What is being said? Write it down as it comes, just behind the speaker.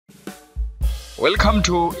Welcome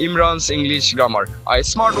to Imran's English Grammar, a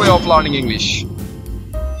smart way of learning English.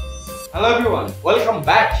 Hello everyone, welcome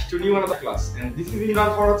back to new another class, and this is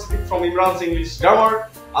Imran Sir from Imran's English Grammar.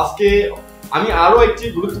 আজকে আমি আরো একটি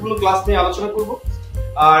গুরুত্বপূর্ণ class নিয়ে আলোচনা করব,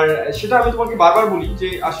 আর সেটা আমি তোমাকে বারবার বলি যে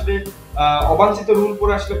আসলে অবাঞ্ছিত রুল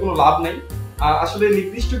পড়ে আসলে কোনো লাভ নাই। আসলে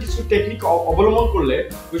নির্দিষ্ট কিছু টেকনিক অবলম্বন করলে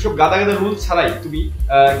ওইসব গাদা গাদা রুল ছাড়াই তুমি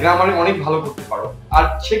গ্রামারে অনেক ভালো করতে পারো, আর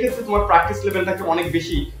সেক্ষেত্রে তোমার প্র্যাকটিস লেভেলটাকে অনেক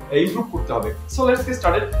বেশি ইমপ্রুভ করতে হবে। So let's get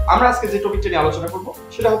started. আমরা আজকে যে টপিকটা নিয়ে আলোচনা করব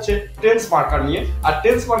সেটা হচ্ছে টেন্স মার্কার নিয়ে। আর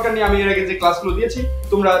টেন্স মার্কার নিয়ে আমি এর আগে যে ক্লাসগুলো দিয়েছি,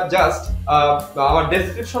 তোমরা জাস্ট আমার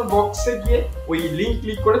ডেসক্রিপশন বক্সে গিয়ে ওই লিংক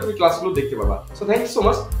ক্লিক করে তুমি ক্লাসগুলো দেখতে পারবা। So thank you so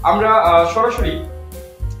much. আমরা সরাসরি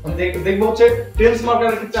দেখবো হচ্ছে টেন্স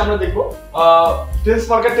মার্কারের ক্ষেত্রে আমরা দেখবো টেন্স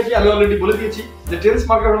মার্কারটা কি আমি অলরেডি বলে দিয়েছি যে টেন্স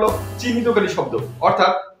মার্কার হলো চিহ্নিতকারী শব্দ,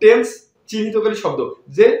 অর্থাৎ টেন্স চিহ্নিতকারী শব্দ।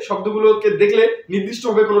 যে শব্দগুলোকে দেখলে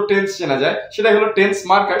নির্দিষ্টভাবে কোনো টেন্স চেনা যায় সেটাই হলো টেন্স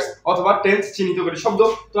মার্কারস অথবা টেন্স চিহ্নিতকারী শব্দ।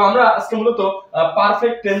 তো আমরা আজকে মূলত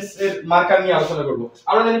পারফেক্ট টেন্স এর মার্কার নিয়ে আলোচনা করব।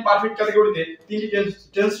 আমরা জানি পারফেক্ট ক্যাটাগরিতে তিনটি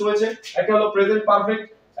টেন্স রয়েছে, একটা হলো প্রেজেন্ট পারফেক্ট,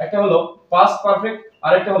 একটা হলো পাস্ট পারফেক্ট,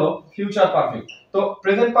 আর একটা হলো ফিউচার পারফেক্ট। তো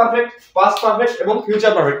প্রেজেন্ট পারফেক্ট, পাস্ট পারফেক্ট এবং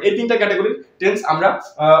ফিউচার পারফেক্ট এই তিনটা ক্যাটাগরির টেন্স আমরা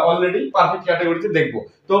অলরেডি পারফেক্ট ক্যাটাগরিতে দেখব।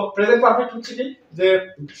 তো প্রেজেন্ট পারফেক্ট হচ্ছে কি যে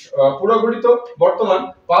পুরোঘটিত বর্তমান,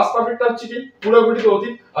 পাস্ট পারফেক্টটা হচ্ছে কি পুরোঘটিত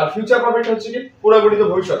অতীত, আর ফিউচার পারফেক্ট হচ্ছে কি পুরোঘটিত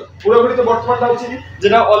ভবিষ্যৎ। পুরোঘটিত বর্তমানটা হচ্ছে কি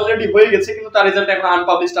যেটা অলরেডি হয়ে গেছে কিন্তু তার রেজাল্ট এখন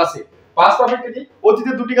আনপাবলিশড আছে। পাস্ট পারফেক্ট কি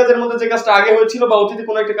অতীতে দুটি কাজের মধ্যে যে কাজটা আগে হয়েছিল বা অতীতে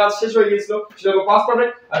কোনো একটা কাজ শেষ হয়ে গিয়েছিল সেটা হলো পাস্ট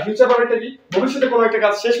পারফেক্ট। আর ফিউচার পারফেক্ট কি ভবিষ্যতে কোনো একটা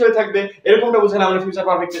কাজ শেষ হয়ে থাকবে এরকমটা বোঝালে আমরা ফিউচার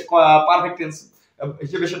পারফেক্ট টেন্স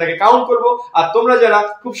হিসেবে সেটাকে কাউন্ট করব। আর তোমরা যারা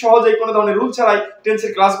খুব সহজেই কোনো ধরনের রুল ছাড়াই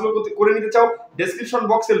টেন্সের ক্লাসগুলো করে নিতে চাও, ডেসক্রিপশন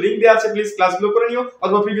বক্সে লিংক দেওয়া আছে, প্লিজ ক্লাসগুলো করে নিও,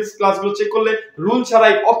 অথবা প্রিভিয়াস ক্লাসগুলো চেক করলে রুল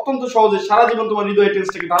ছাড়াই অত্যন্ত সহজে সারা জীবন তোমার হৃদয়ে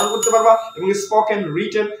টেন্সটাকে ধারণ করতে পারবা এবং স্পোকেন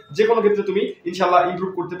রিটেন যে কোনো ক্ষেত্রে তুমি ইনশাআল্লাহ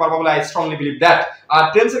ইমপ্রুভ করতে পারবা বলে আই স্ট্রংলি বিলিভ দ্যাট। আর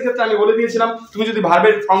টেন্সের ক্ষেত্রে আমি বলে দিয়েছিলাম তুমি যদি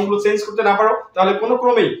ভার্বের ফর্মগুলো চেঞ্জ করতে না পারো তাহলে কোনো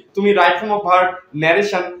ক্রমেই তুমি right form of verb,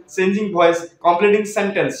 narration, changing voice, completing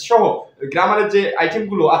sentence সহ গ্রামারের যে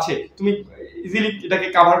আইটেমগুলো আছে তুমি ইজিলি এটাকে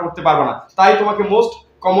কভার করতে পারবে না। তাই তোমাকে মোস্ট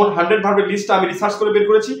কমন 100 ভার্বের লিস্টটা আমি রিসার্চ করে বের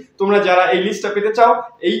করেছি। তোমরা যারা এই লিস্টটা পেতে চাও,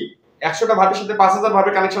 এই 100টা ভার্বের সাথে 5000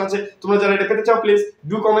 ভার্বের কানেকশন আছে, তোমরা যারা এটা পেতে চাও please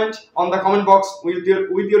do comment on the comment box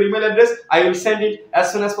with your email address. I will send it as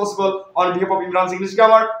soon as possible on behalf of Imran's English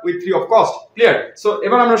Grammar with free of cost. Clear? So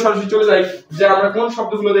এবার আমরা সরাসরি চলে যাই যে আমরা কোন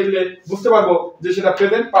শব্দগুলো দেখলে বুঝতে পারবো যে সেটা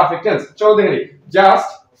প্রেজেন্ট পারফেক্ট টেন্স। চলো দেখে নিই।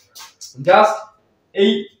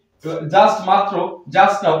 জাস্ট মাত্র,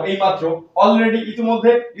 জাস্ট নাও এই মাত্র, অলরেডি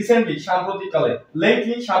ইতিমধ্যে, রিসেন্টলি সাম্প্রতিককালে,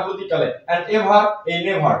 লেটলি সাম্প্রতিককালে, এন্ড এভার এই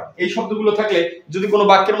নেভার এই শব্দগুলো থাকলে যদি কোনো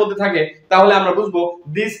বাক্যের মধ্যে থাকে তাহলে আমরা বুঝবো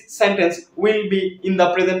this sentence will be in the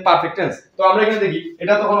present perfect tense. তো আমরা এখানে দেখি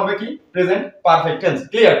এটা তখন হবে কি প্রেজেন্ট পারফেক্ট টেন্স।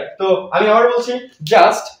 ক্লিয়ার? তো আমি আবার বলছি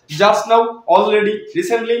just now, already,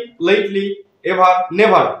 recently, lately, ever,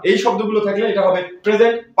 never এই শব্দগুলো থাকলে এটা হবে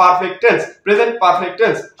present perfect tense. Present perfect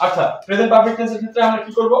tense. আচ্ছা, প্রেজেন্ট পারফেক্ট টেন্সের ক্ষেত্রে আমরা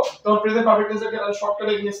কি করব? তখন প্রেজেন্ট পারফেক্ট টেন্সের ক্ষেত্রে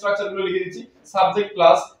শর্টকাটে এই স্ট্রাকচারগুলো লিখে দিচ্ছি। Subject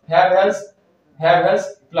plus have has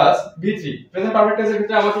plus V3। Present perfect টেন্সের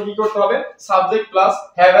ক্ষেত্রে আমাকে কি করতে হবে? Subject plus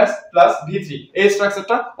have has plus V3 এই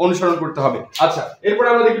স্ট্রাকচারটা অনুসরণ করতে হবে। আচ্ছা,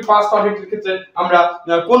 এরপর আমরা দেখি পাস্ট পারফেক্টের ক্ষেত্রে আমরা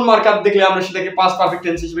কোন মার্কার দেখলে আমরা সেটাকে পাস্ট পারফেক্ট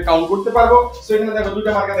টেন্স হিসেবে কাউন্ট করতে পারবো। সো এখানে দেখো দুটো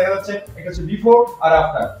মার্কার দেখা যাচ্ছে, একটা হচ্ছে বিফোর আর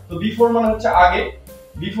আফটার। তো বিফোর মানে হচ্ছে আগে,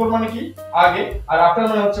 বিফোর মানে কি আগে, আর আফটার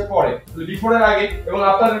মানে হচ্ছে পরে। তাহলে বিফোর এর আগে এবং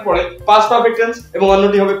আফটার এর পরে পাস্ট পারফেক্ট টেন্স এবং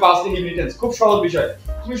অন্যটি হবে পাস্ট ইনডিফিনিট টেন্স। খুব সহজ বিষয়,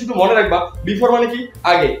 তুমি শুধু মনে রাখবা বিফোর মানে কি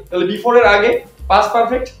আগে, তাহলে বিফোর এর আগে পাস্ট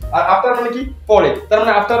পারফেক্ট, আর আফটার মানে কি পরে, তার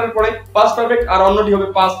মানে আফটার এর পরে পাস্ট পারফেক্ট আর অন্যটি হবে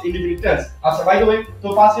পাস্ট ইনডিফিনিট টেন্স। আচ্ছা বাই দ্য ওয়ে, তো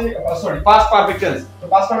পাস্ট পারফেক্ট টেন্স। তো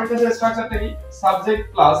পাস্ট পারফেক্ট টেন্সের স্ট্রাকচারটা কি? Subject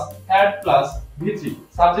plus had plus V3,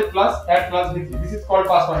 subject plus had plus V3, this is called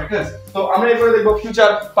past perfect tense. তো আমরা এরপরে দেখব future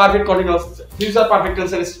perfect continuous, future perfect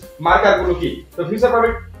টেন্সের মার্কার গুলো কি। তো ফিউচার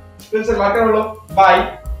পারফেক্ট টেন্সের মার্কার হলো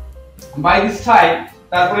বাই দিস টাইম,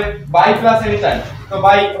 তারপরে বাই প্লাস এনি টাইম। তো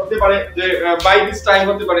বাই হতে পারে যে বাই দিস টাইম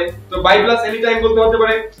হতে পারে, তো বাই প্লাস এনি টাইম বলতে হতে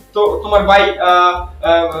পারে। তো তোমার বাই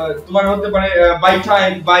তোমার হতে পারে বাই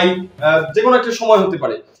টাইম, বাই যে কোনো একটা সময় হতে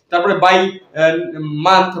পারে। তারপরে বাই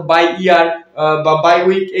মান্থ, বাই ইয়ার বা বাই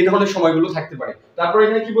উইক এই ধরনের সময়গুলো থাকতে পারে। তারপরে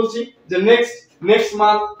এখানে কি বলছি যে next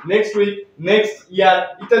month, next week, next year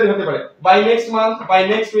ইত্যাদি হতে পারে। By next month, by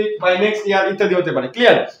next week, by next year ইত্যাদি হতে পারে।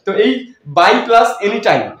 ক্লিয়ার? তো এই by plus any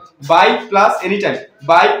time, by plus any time,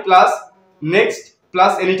 by plus next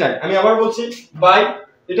plus any time. আমি আবার বলছি, বাই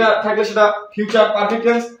এটা থাকলে সেটা future perfect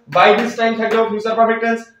tense, by this time থাকলেও future perfect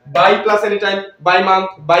tense, by plus any time, by month,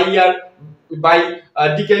 by year, by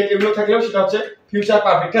decade এগুলো থাকলেও সেটা হচ্ছে ফিউচার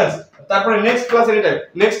পারফেক্ট টেন্স। তারপরে next plus any time,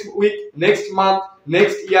 next week, next month,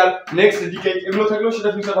 next year, next decade এগুলো থাকলেও সেটা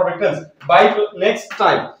future perfect tense. By next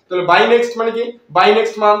time, তাহলে by next মানে কি? By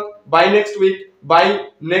next month, by next week, by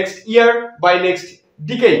next year, by next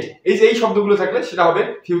decade, এই যে এই শব্দগুলো থাকলে সেটা হবে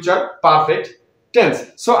ফিউচার পারফেক্ট টেন্স।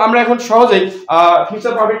 সো আমরা এখন সহজেই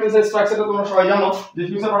ফিউচার পারফেক্ট টেন্সের স্ট্রাকচারটা তোমরা সবাই জানো যে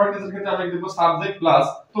ফিউচার পারফেক্ট টেন্সের ক্ষেত্রে আমরা দেখব সাবজেক্ট প্লাস,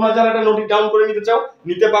 তোমরা যারা এটা নোট ডাউন করে নিতে চাও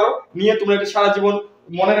নিতে পারো, নিয়ে তোমরা এটা সারা জীবন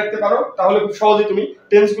মনে রাখতে পারো, তাহলে খুব সহজেই তুমি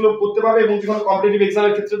টেন্স গুলো করতে পারবে এবং যখন কম্পিটিটিভ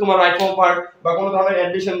এক্সামের ক্ষেত্রে তোমার রাইট ফর্ম পার্ট বা কোনো ধরনের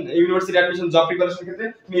অ্যাডমিশন, ইউনিভার্সিটি অ্যাডমিশন, জব প্রিপারেশনের ক্ষেত্রে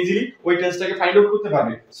তুমি ইজিলি ওই টেন্সটাকে ফাইন্ড আউট করতে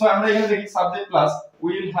পারবে। সো আমরা এখানে দেখি subject plus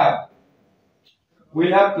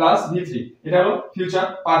will have plus v3, এটা হলো ফিউচার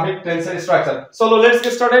পারফেক্ট টেন্সের structure. So let's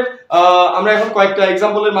get started. আমরা এখন কয়েকটা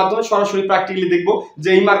एग्जांपलের মাধ্যমে সরাসরি প্র্যাকটিক্যালি দেখব যে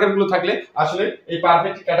এই মার্কারগুলো থাকলে আসলে এই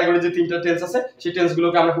পারফেক্ট ক্যাটাগরির যে তিনটা টেন্স আছে সেই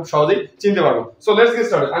টেন্সগুলোকে আমরা খুব সহজেই চিনতে পারবো। So let's get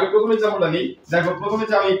started. আমি প্রথম एग्जांपलটা নিই। দেখো প্রথমে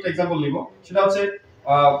যে আমি একটা एग्जांपल নিব সেটা হচ্ছে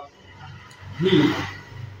he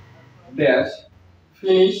dash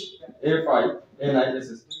finish f I n I s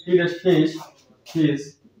s, he dash finish his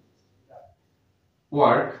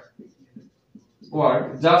work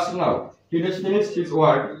just now, he dash finished his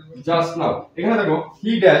work just now। এখানে দেখো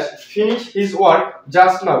he dash finish his work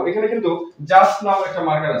just now, এখানে কিন্তু just now একটা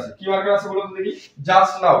marker আছে। কি marker আছে বলো তো দেখি?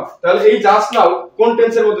 just now। তাহলে এই just now কোন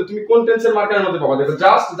টেন্সের মধ্যে, তুমি কোন টেন্সের মার্কারের মধ্যে পাবা? দেখো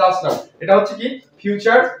just now এটা হচ্ছে কি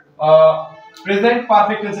ফিউচার প্রেজেন্ট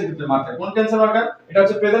পারফেক্ট টেন্সের ক্ষেত্রে মার্কার। কোন টেন্সের মার্কার? এটা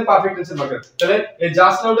হচ্ছে প্রেজেন্ট পারফেক্ট টেন্সের মার্কার। তাহলে এই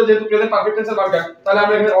just nowটা যেহেতু প্রেজেন্ট পারফেক্ট টেন্সের মার্কার, তাহলে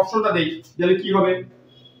আমরা এখানে অপশনটা দেই, তাহলে কি হবে?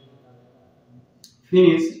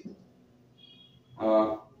 finished,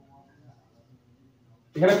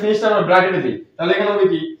 এখানে ফিনিশটা আমরা ব্র্যাকেটে দিই, তাহলে এখানে হবে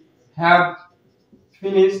কি have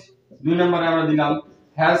finished, দুই নম্বরে আমরা দিলাম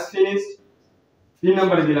has finished, তিন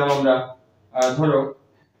নম্বরে দিলাম আমরা ধরো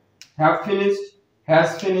have finished, has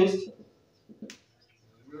finished,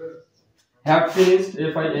 have finished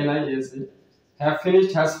f I n I s e, have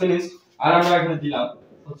finished, has finished, আর আমরা এখানে দিলাম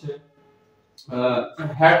হচ্ছে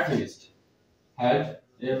had finished, had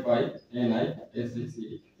f I n I s e c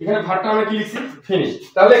e, এখানে ভার্বটা আমরা কি লিখছি? ফিনিশ।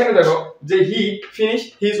 তাহলে এখানে দেখো যে he finished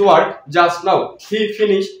his work just now, he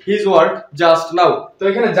finished his work just now। তো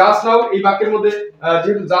এখানে just now এই বাক্যের মধ্যে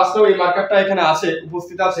যেহেতু just now এই মার্কারটা এখানে আছে,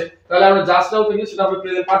 উপস্থিত আছে, তাহলে আমরা just now থেকে সেটা হবে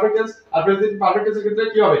প্রেজেন্ট পারফেক্ট টেন্স। আর প্রেজেন্ট পারফেক্ট টেন্সের ক্ষেত্রে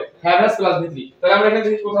কি হবে? have has plus v3। তাহলে আমরা এখানে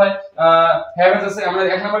দেখি কোথায় have has আছে, আমরা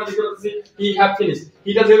এক নম্বরে লিখে দিচ্ছি he have finished,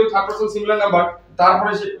 এটা যেহেতু থার্ড পারসন সিঙ্গুলার নাম্বার,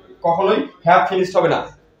 তারপরে সে কখনোই have finished হবে না,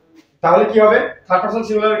 তাহলে কি হবে? থার্ড পারসন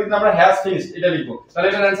সিঙ্গুলারের ক্ষেত্রে আমরা হ্যাজ ফিনিশড এটা লিখবো। তাহলে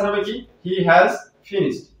এটার অ্যানসার হবে কি? He has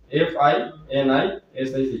finished, f I n I s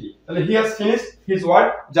i c e। তাহলে he has finished his work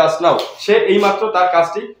just now, সে এইমাত্র তার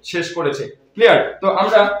কাজটি শেষ করেছে। ক্লিয়ার? তো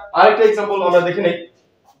আমরা আরেকটা एग्जांपल আমরা দেখে নেই,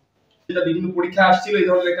 যেটা বিভিন্ন পরীক্ষায় আসছিল, এই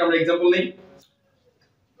ধরনের একটা আমরা एग्जांपल নেই।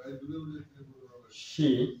 she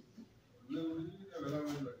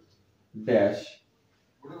dash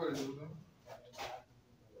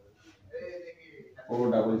O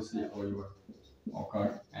double C O U R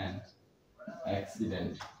occurred an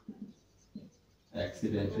accident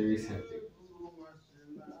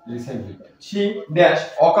recently, she dash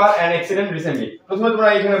occur an accident recently। প্রথমে তোমরা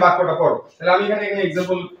এখানে বাক্যটা পড়ো, তাহলে আমি এখানে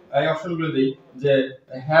एग्जांपल এই অপশনগুলো দেই যে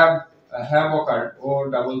have occurred O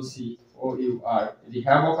double C O U R, এই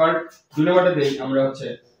have occurred দুই নম্বরটা দেই আমরা হচ্ছে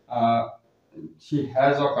she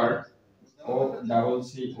has occurred O double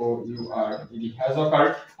C O U R, এই has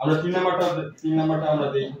occurred। আমরা তিন নাম্বারটা আমরা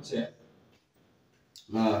দেই হচ্ছে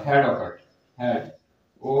had occurred, had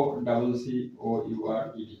O double C O U R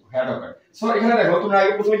E D, had occurred। So এখানে দেখো তোমরা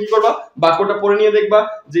আগে প্রথমে কি করবা? বাক্যটা পড়ে নিয়ে দেখবা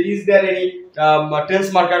যে is there any tense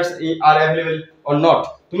markers are available or not।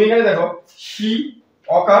 তুমি এখানে দেখো she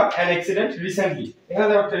occurred an accident recently, এখানে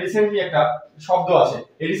দেখো একটা রিসেন্টলি একটা শব্দ আছে।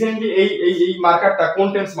 এই রিসেন্টলি এই মার্কারটা কোন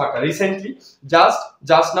tense marker? Recently,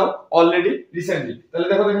 just now, already, recently. তাহলে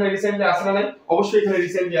দেখো এখানে রিসেন্টলি আছে না নাই? অবশ্যই এখানে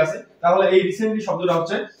রিসেন্টলি আছে। তাহলে এই রিসেন্টলি শব্দটা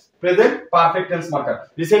হচ্ছে present perfect tense marker.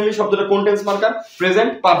 Recently শব্দটা কোন tense marker?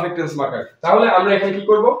 Present perfect tense marker. তাহলে আমরা এখানে কি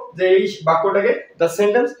করব যে এই বাক্যটাকে the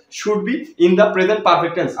sentence should be in the present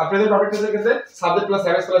perfect tense, R present perfect টেন্সের ক্ষেত্রে subject plus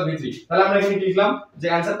have plus v3। তাহলে আমরা এখানে কি লিখলাম যে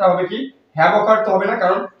অ্যানসারটা হবে কি have occurred তো হবে না,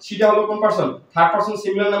 কারণ সেটা হলো কোন person? Third person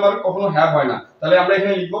singular number, কখনো have হয় না। তাহলে আমরা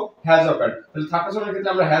এখানে লিখব has occurred। তাহলে থার্ড পারসনের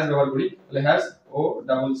ক্ষেত্রে আমরা has ব্যবহার করি, তাহলে has O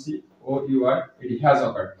double C O U R, it has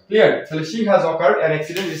occurred। Clear? তাহলে she has occurred an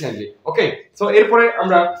accident recently। Okay, so এরপরে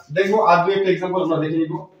আমরা দেখব আর দুই একটা एग्जांपल আমরা দেখে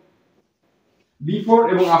নিব। বিফোর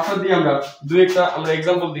এবং আফটার দিয়ে আমরা দুই একটা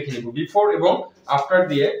एग्जांपल দেখে নিব। বিফোর এবং আফটার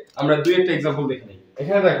দিয়ে আমরা দুই একটা एग्जांपल দেখে নিব।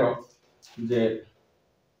 এখানে দেখো যে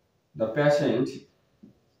the patient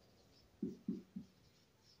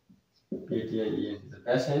the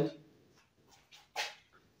patient,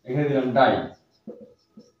 এখানে দিলাম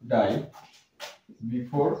die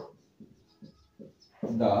before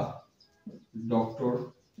the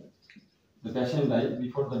doctor, the patient died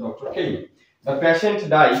before the doctor came. The patient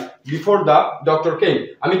died before the doctor came.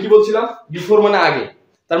 আমি কি বলছিলাম? বিফোর মানে আগে,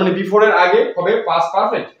 তার মানে বিফোর এর আগে হবে পাস্ট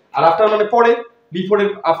পারফেক্ট, আর আফটার মানে পরে, বিফোর এর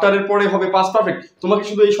আফটার এর পরে হবে পাস্ট পারফেক্ট। তোমাকে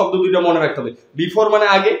শুধু এই শব্দ দুইটা মনে রাখতে হবে, বিফোর মানে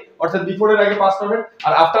আগে অর্থাৎ বিফোর এর আগে পাস্ট পারফেক্ট,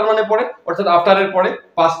 আর আফটার মানে পরে অর্থাৎ আফটার এর পরে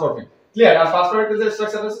পাস্ট পারফেক্ট। ক্লিয়ার? আর পাস্ট পারফেক্ট এর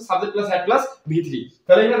স্ট্রাকচার হচ্ছে subject plus had plus V3।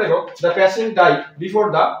 তাহলে এখানে দেখো the patient died before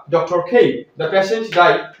the doctor came, the patient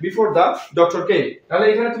died before the doctor came। তাহলে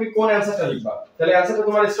এখানে তুমি কোন অ্যানসারটা লিখবা? তাহলে অ্যানসারটা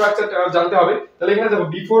তোমার স্ট্রাকচারটা জানতে হবে। তাহলে এখানে দেখো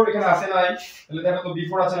বিফোর এখানে আছে না নাই? তাহলে দেখো তো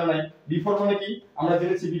বিফোর আছে না নাই? বিফোর মানে কি? আমরা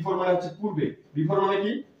জেনেছি বিফোর মানে হচ্ছে পূর্বে। বিফোর মানে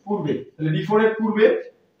কি? পূর্বে। তাহলে বিফোর এর পূর্বে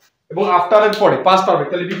এবং আফটার এর পরে পাস্ট পারফেক্ট।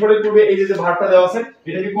 তাহলে বিফোর এর পূর্বে এই যে ভার্বটা দেওয়া আছে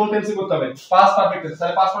এটাকে কোন টেন্সে করতে হবে? Past perfect tense.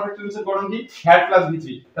 তাহলে পাস্ট পারফেক্ট টেন্সের গঠন কি? Had plus V3।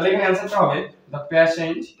 তাহলে এখানে অ্যানসারটা হবে the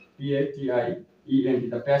patient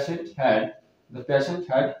PATIENT, the patient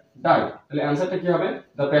had died। তাহলে অ্যানসারটা কি হবে?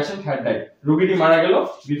 the patient had died, রোগীটি মারা গেল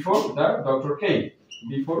before the doctor came,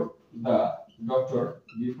 before the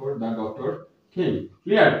doctor came।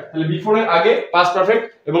 Clear? তাহলে বিফোর এর আগে পাস্ট পারফেক্ট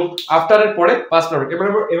এবং আফটার এর পরে পাস্ট পারফেক্ট। এবার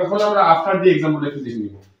আমরা আফটার দিয়ে एग्जांपल একটু দেখে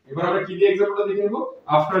নিব। এবার আমরা কি দিয়ে एग्जांपलটা দেখে নিব?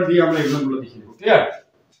 আফটার দিয়ে আমরা एग्जांपलটা দেখে নিব। ক্লিয়ার?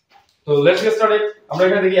 তো লেটস গেট স্টার্টেড। আমরা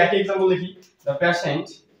এখানে দেখি একই एग्जांपल দেখি।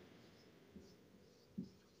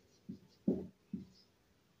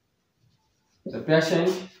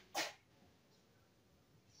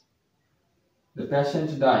 the patient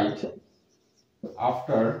died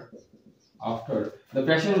after the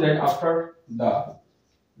patient died after the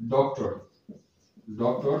doctor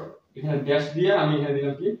এখানে ড্যাশ দিয়ে আমি এখানে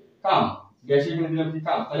দিলাম কি? কাম। ড্যাশ এখানে দিলাম কি?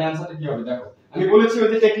 কাম। তাহলে অ্যানসারটা কি হবে দেখো। আমি বলেছি ওই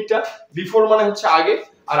যে টেকনিকটা, বিফোর মানে হচ্ছে আগে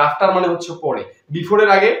আর আফটার মানে হচ্ছে পরে। বিফোর এর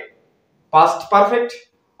আগে পাস্ট পারফেক্ট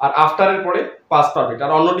আর আফটার এর পরে পাস্ট পারফেক্ট,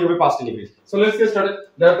 আর অন্যটি হবে past indefinite. So let's get started.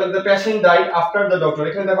 the patient died after the doctor।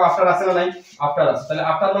 এখানে দেখো আফটার আছে না নাই? আফটার আছে। তাহলে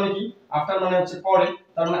আফটার মানে কি? আফটার মানে হচ্ছে পরে,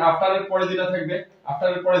 তার মানে আফটার এর পরে যেটা থাকবে, আফটার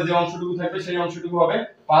এর পরে যে অংশটুকু থাকবে সেই অংশটুকু হবে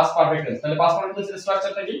পাস্ট পারফেক্ট টেন্স। তাহলে পাস্ট পারফেক্ট টেন্সের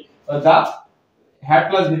স্ট্রাকচারটা কি? the had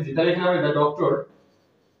plus V3। তাহলে এখানে হবে the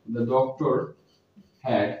doctor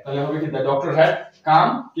had, তাহলে হবে কি? the doctor had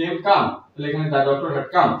came। তাহলে এখানে the doctor had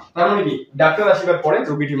come, তার মানে কি? ডাক্তার আসিবার পরে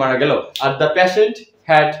রোগীটি মারা গেল। আর the patient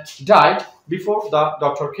had died before the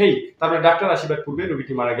doctor came, তার মানে ডাক্তার আসিবার পূর্বে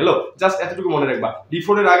রোগীটি মারা গেল। জাস্ট এতটুকু মনে রাখবা,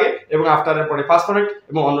 বিফোর এর আগে এবং আফটার এর পরে পাস্ট পারফেক্ট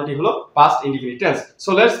এবং অন্যটি হলো past indefinite tense. So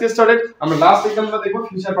let's get started. আমরা লাস্ট এক্সাম্পলটা দেখব,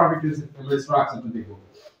 ফিউচার পারফেক্ট টেন্সের স্ট্রাকচারটা দেখব।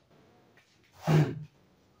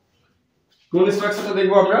 কোন স্ট্রাকচারটা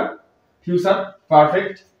দেখব আমরা? Future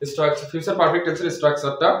perfect structure, future perfect টেন্সের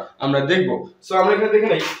স্ট্রাকচারটা আমরা দেখব। সো আমরা এখানে দেখে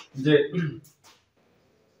নেই যে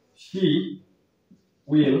she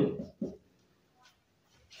will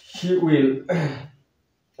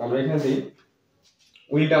আমরা এখানে দিই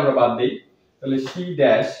উইলটা আমরা বাদ দেই। তাহলে she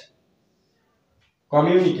dash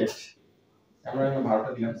communicate, আমরা এখানে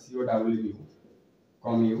ভার্বটা দিলাম COWU,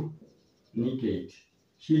 communicate,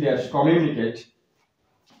 she dash communicate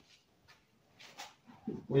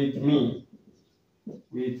with me,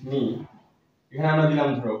 এখানে আমরা দিলাম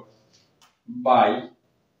ধরো by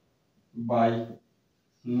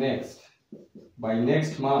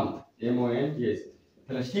next month, MONTH।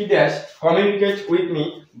 তাহলে she dash communicate with me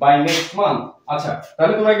by next month। আচ্ছা,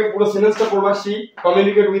 তাহলে তোমরা আগে পুরো সেন্টেন্সটা পড়বা, she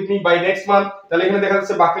communicate with me by next month। তাহলে এখানে দেখা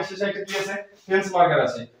যাচ্ছে বাক্যের শেষে একটা কি আছে? টেন্স মার্কার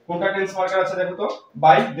আছে। কোনটা টেন্স মার্কার আছে দেখো তো?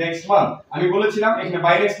 by next month। আমি বলেছিলাম এখানে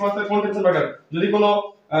by next month এর কোন টেন্স মার্কার? যদি কোনো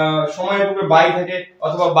সময়ের পূর্বে বাই থাকে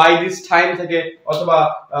অথবা বাই দিস টাইম থাকে অথবা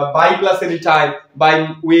by plus any time, by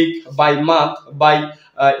week, by month, by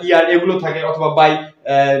ইয়ার এগুলো থাকে, অথবা by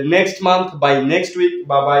next month, by next week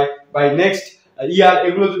বা বাই নেক্সট ইয়ার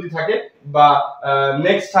এগুলো যদি থাকে, বা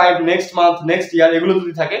next time, next month, next year এগুলো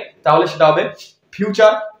যদি থাকে, তাহলে সেটা হবে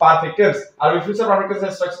ফিউচার পারফেক্ট টেন্স। আর আমি ফিউচার পারফেক্ট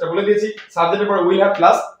টেন্সের স্ট্রাকচারটা বলে দিয়েছি, সাবজেক্টের পরে উইল হ্যাভ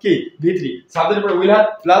প্লাস কি? V3, সাবজেক্টের পরে উইল হ্যাভ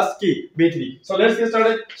প্লাস কি? V3। So let's get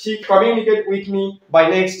started. she communicate with me by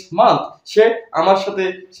next month, সে আমার সাথে,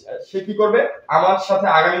 সে কি করবে? আমার সাথে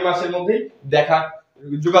আগামী মাসের মধ্যেই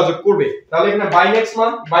যোগাযোগ করবে। তাহলে এখানে by next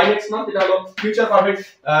month এটা হলো ফিউচার পারফেক্ট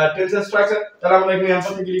টেন্সের স্ট্রাকচার। তাহলে আমরা এখানে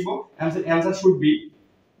অ্যানসার থেকে লিখব, অ্যানসার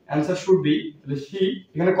শুড বি তাহলে she,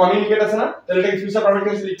 এখানে কমিউনিকেট আছে না? তাহলে এটাকে ফিউচার পারফেক্ট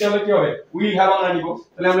টেন্সে লিখতে হলে কি হবে? উইল হ্যাভ আমরা নিব।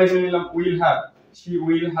 তাহলে আমরা এখানে নিলাম will have, she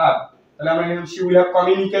will have। তাহলে আমরা এখানে she will have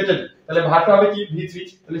communicated, তাহলে ভার্বটা হবে কি? V3।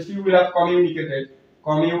 তাহলে she will have communicated,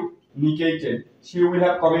 she will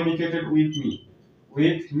have communicated with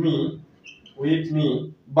me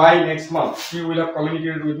by next month, she will have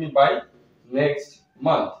communicated with me by next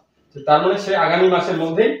month। তার মানে সে আগামী মাসের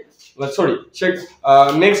মধ্যেই, সরি, সে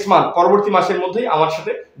নেক্সট মান্থ, পরবর্তী মাসের মধ্যেই আমার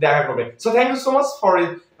সাথে দেখা করবে। So thank you so much for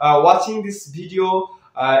watching this video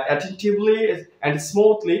attentively and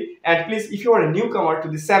smoothly, and please, if you are a newcomer to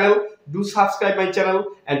this channel, do subscribe my channel,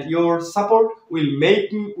 and your support will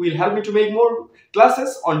help me to make more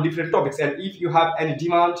classes on different topics. And if you have any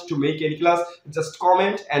demand to make any class, just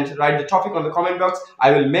comment and write the topic on the comment box.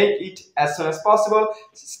 I will make it as soon as possible.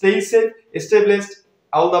 Stay safe, stay blessed,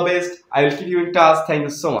 all the best. I will keep you in touch. Thank you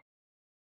so much.